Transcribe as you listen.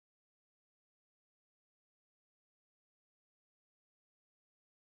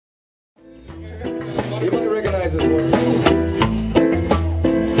nicest one.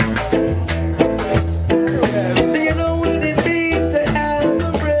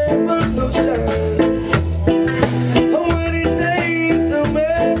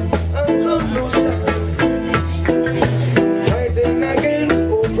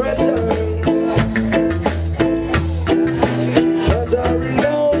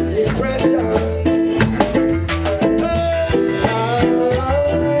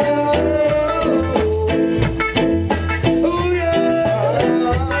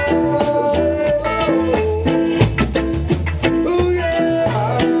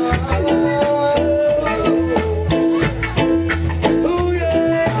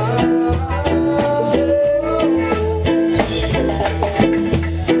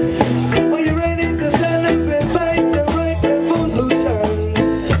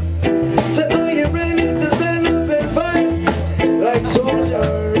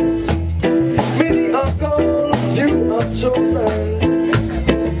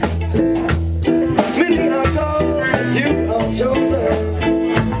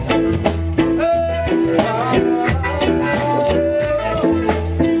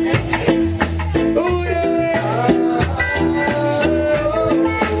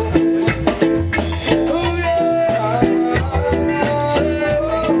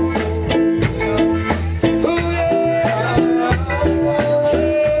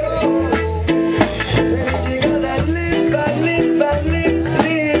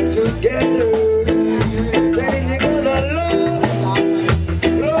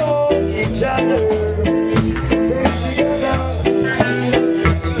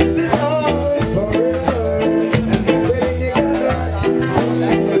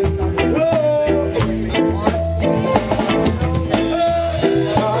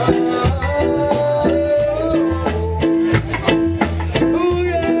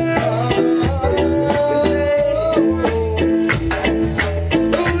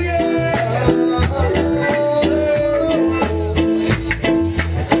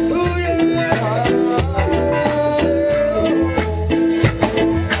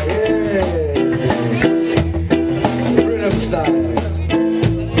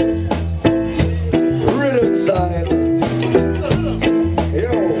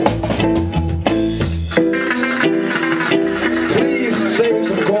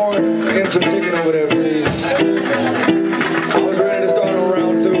 Some chicken over there, please. I was ready to start on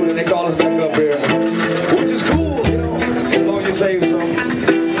round 2 and they called us back up here. Which is cool, you know, as long as you save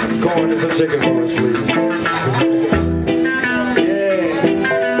some corn and some chicken for us, please.